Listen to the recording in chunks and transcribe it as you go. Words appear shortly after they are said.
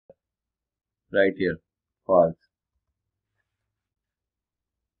Right here, false.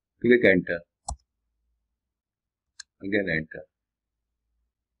 Click enter. Again enter.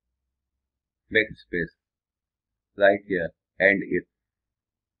 Backspace. Right here, and if.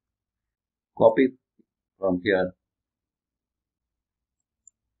 Copy from here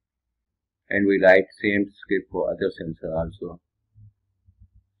and we write same script for other sensor also.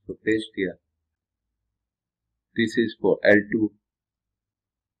 So paste here. This is for L2.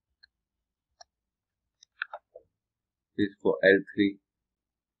 This is for L3.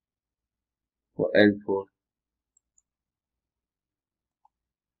 For L4.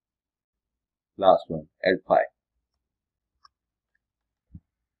 Last one, L5.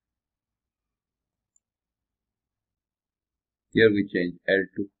 Here we change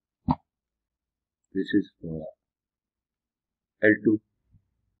L2. This is for L2,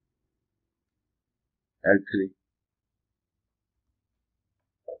 L3.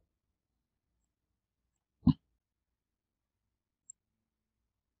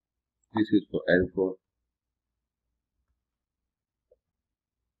 This is for L4.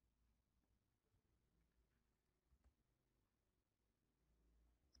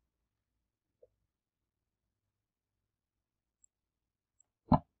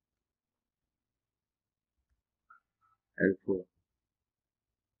 L4.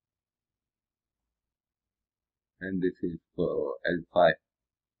 And this is for L5.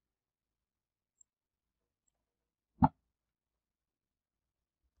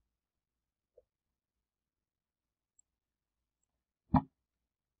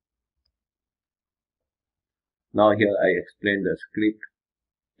 Now here I explain the script.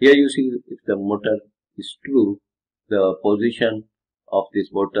 Here you see if the motor is true, the position of this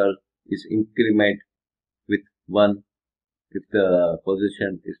motor is increment with 1. If the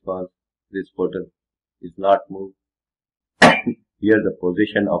position is false, this motor is not moved. Here the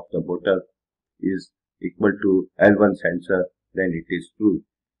position of the motor is equal to L1 sensor, then it is true.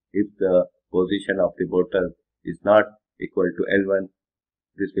 If the position of the motor is not equal to L1,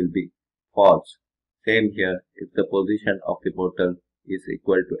 this will be false. Same here, if the position of the motor is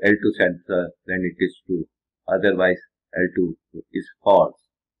equal to L2 sensor, then it is true. Otherwise, L2 is false.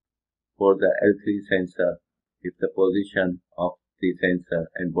 For the L3 sensor, if the position of the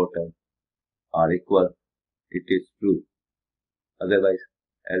sensor and motor are equal, it is true. Otherwise,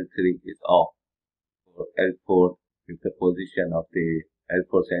 L3 is off. For L4, if the position of the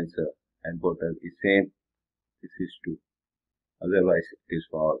L4 sensor and motor is same, this is true. Otherwise, it is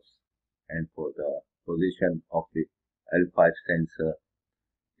false. And for the position of the L5 sensor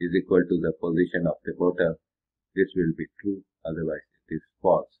is equal to the position of the motor, this will be true. Otherwise, it is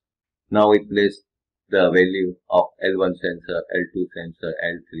false. Now we place the value of L1 sensor, L2 sensor,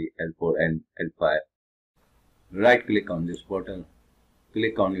 L3, L4 and L5. Right click on this button,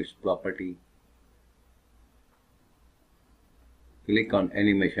 click on its property, click on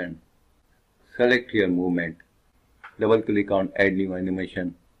animation, select here movement, double click on add new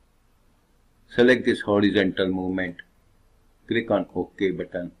animation, select this horizontal movement, click on OK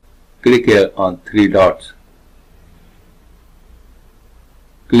button, click here on 3 dots,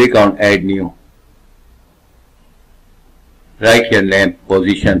 click on add new, write here lamp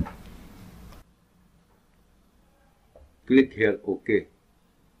position, click here OK,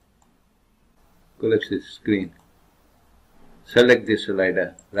 collapse this screen, select this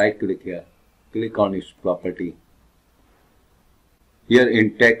slider, right click here, click on its property. Here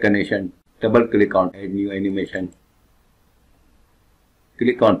in tag connection, double click on add new animation,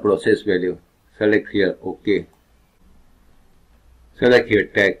 click on process value, select here OK, select here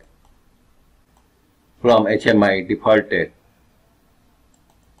tag, from HMI default tag,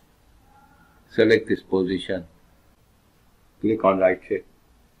 select this position, click on right check,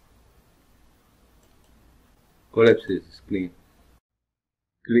 collapse this screen,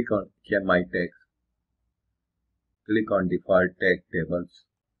 click on HMI tags, click on default tag tables,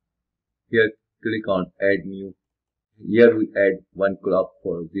 here click on add new, here we add one clock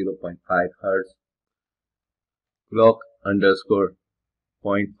for 0.5 Hz, clock underscore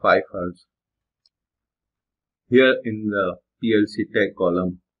 0.5 Hz. Here in the PLC tag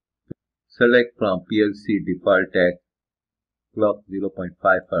column, select from PLC default tag clock 0.5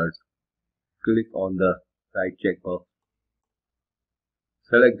 Hz. Click on the right checkbox.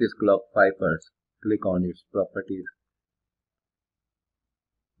 Select this clock 5 Hz. Click on its properties.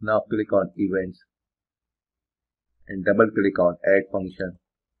 Now click on events and double click on add function.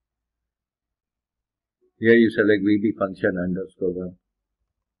 Here you select VB function underscore 1.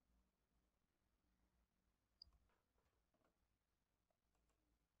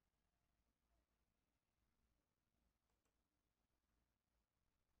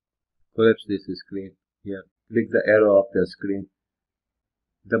 Collapse this screen here. Click the arrow of the screen.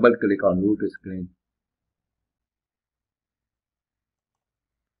 Double click on root screen.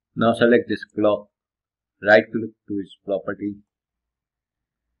 Now select this clock. Right click to its property.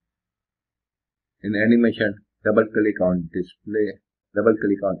 In animation, double click on display. Double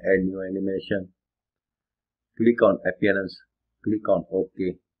click on add new animation. Click on appearance. Click on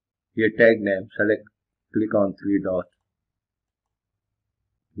OK. Here tag name, select, click on 3 dots.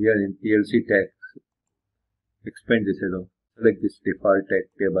 Here in PLC tag, expand this arrow. Select this default tag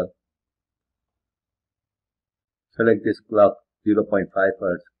table. Select this clock 0.5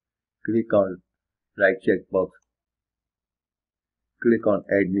 Hz. Click on right checkbox. Click on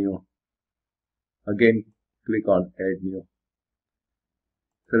add new. Again click on add new.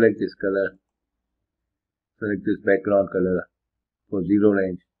 Select this color. Select this background color for 0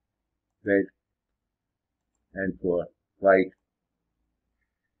 range, red, and for white,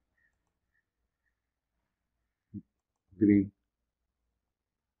 green.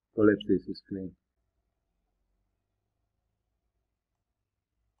 Collapse this screen.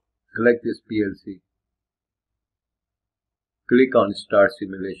 Select this PLC. Click on Start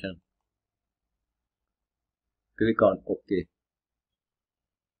Simulation. Click on OK.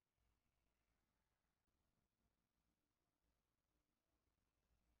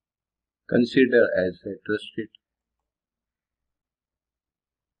 Consider as a trusted.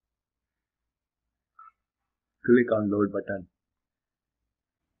 Click on Load button.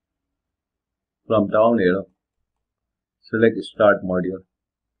 From down arrow, select Start Module.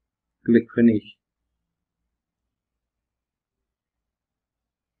 Click Finish.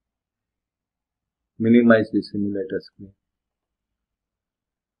 Minimize the simulator screen.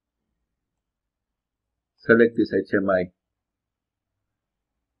 Select this HMI.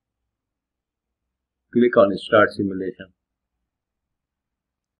 Click on Start Simulation.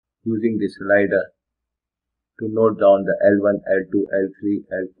 Using this slider to note down the L1, L2, L3,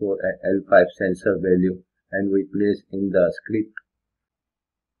 L4 and L5 sensor value and we place in the script.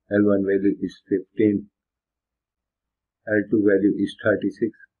 L1 value is 15, L2 value is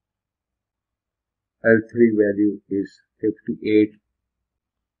 36, L3 value is 58,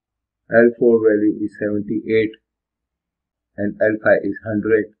 L4 value is 78 and L5 is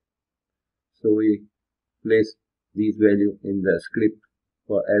 100. So we place these values in the script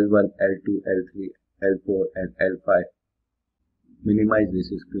for L1, L2, L3, L4 and L5. Minimize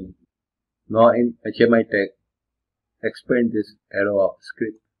this screen. Now in HMI tag, expand this arrow of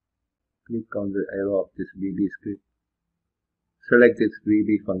script. Click on the arrow of this VB script. Select this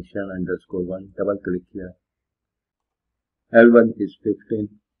VB function _1. Double click here. L1 is 15.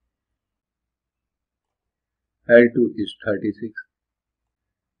 L2 is 36.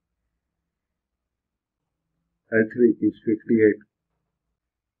 L3 is 58.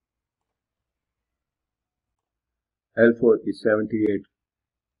 L4 is 78.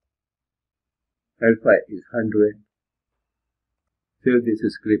 L5 is 100. Save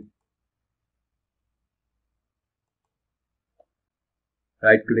this script.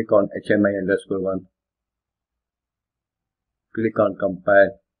 Right click on HMI _1. Click on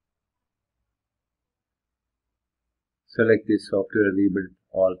compile. Select this software rebuild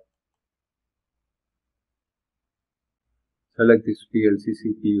all. Select this PLC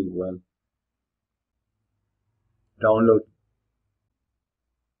CPU 1. Download.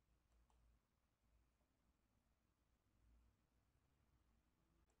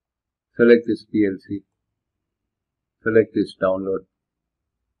 Select this PLC. Select this download.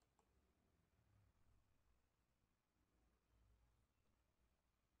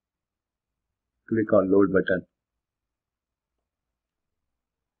 Click on load button.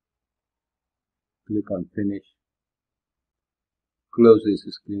 Click on finish. Close this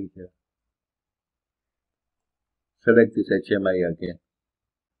screen here. Select this HMI again.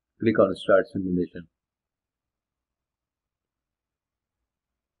 Click on start simulation.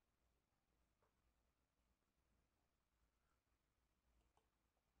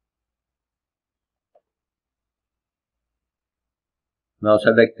 Now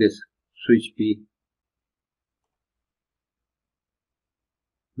select this switch P.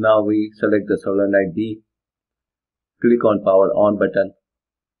 Now we select the solenoid D. Click on power on button.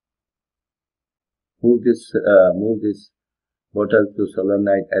 Move this bottle to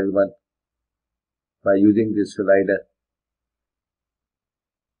solenoid L1 by using this slider.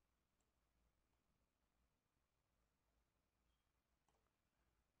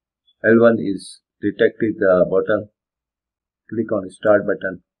 L1 is detected the bottle. Click on start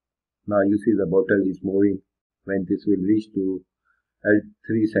button. Now you see the bottle is moving. When this will reach to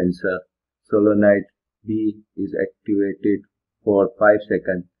L3 sensor, solenoid B is activated for 5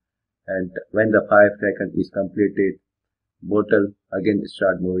 seconds and when the 5 seconds is completed, bottle again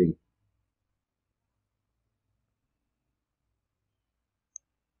start moving.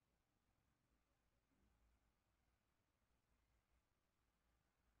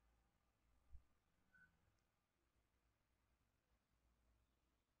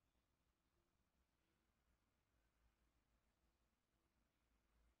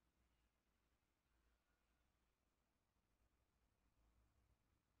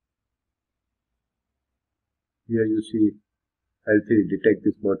 Here you see L3 detect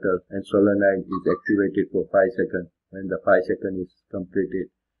this bottle and solenoid is activated for 5 seconds. When the 5 seconds is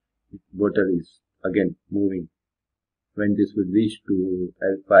completed, the bottle is again moving. When this will reach to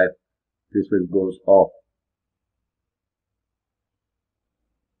L5, this will goes off.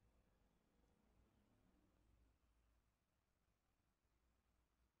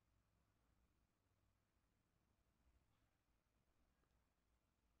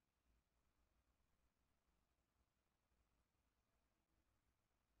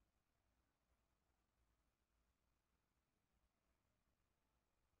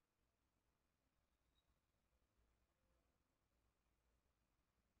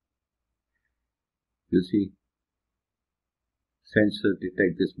 You see, sensor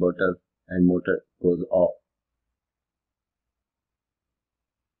detect this bottle and motor goes off.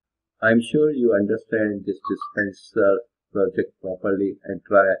 I'm sure you understand this dispenser project properly and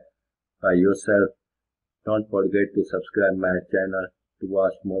try by yourself. Don't forget to subscribe my channel to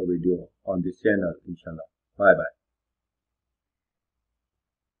watch more video on this channel, inshallah. Bye bye.